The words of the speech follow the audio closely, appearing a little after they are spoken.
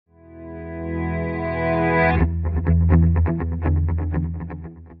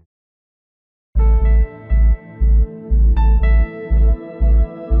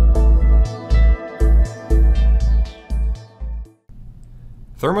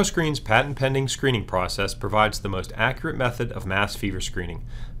Thermoscreen's patent-pending screening process provides the most accurate method of mass fever screening.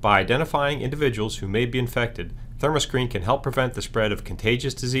 By identifying individuals who may be infected, Thermoscreen can help prevent the spread of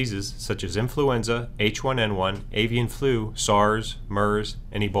contagious diseases such as influenza, H1N1, avian flu, SARS, MERS,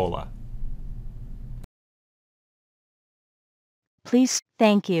 and Ebola. Please,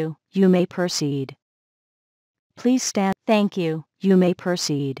 thank you. You may proceed. Please stand. Thank you. You may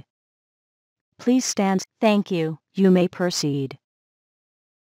proceed. Please stand. Thank you. You may proceed.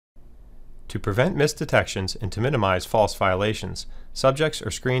 To prevent missed detections and to minimize false violations, subjects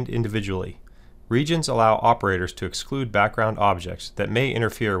are screened individually. Regions allow operators to exclude background objects that may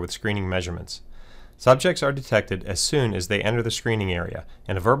interfere with screening measurements. Subjects are detected as soon as they enter the screening area,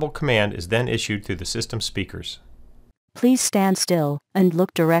 and a verbal command is then issued through the system speakers. Please stand still and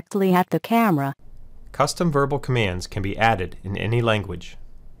look directly at the camera. Custom verbal commands can be added in any language.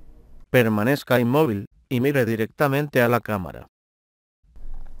 Permanezca inmóvil y mire directamente a la cámara.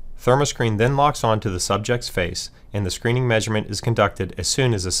 Thermoscreen then locks onto the subject's face, and the screening measurement is conducted as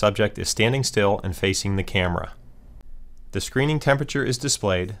soon as the subject is standing still and facing the camera. The screening temperature is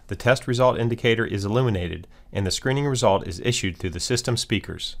displayed, the test result indicator is illuminated, and the screening result is issued through the system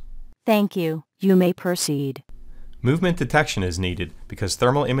speakers. Thank you. You may proceed. Movement detection is needed because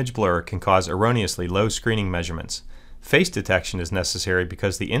thermal image blur can cause erroneously low screening measurements. Face detection is necessary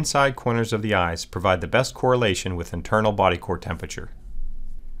because the inside corners of the eyes provide the best correlation with internal body core temperature.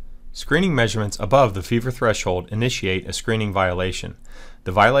 Screening measurements above the fever threshold initiate a screening violation.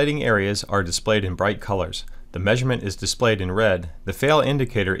 The violating areas are displayed in bright colors. The measurement is displayed in red, the fail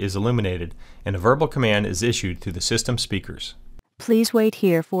indicator is illuminated, and a verbal command is issued through the system speakers. Please wait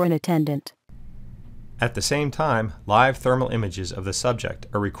here for an attendant. At the same time, live thermal images of the subject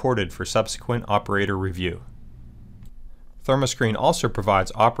are recorded for subsequent operator review. Thermoscreen also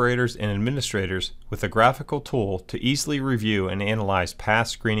provides operators and administrators with a graphical tool to easily review and analyze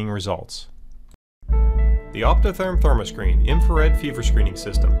past screening results. The Optotherm Thermoscreen Infrared Fever Screening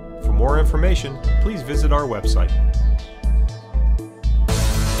System. For more information, please visit our website.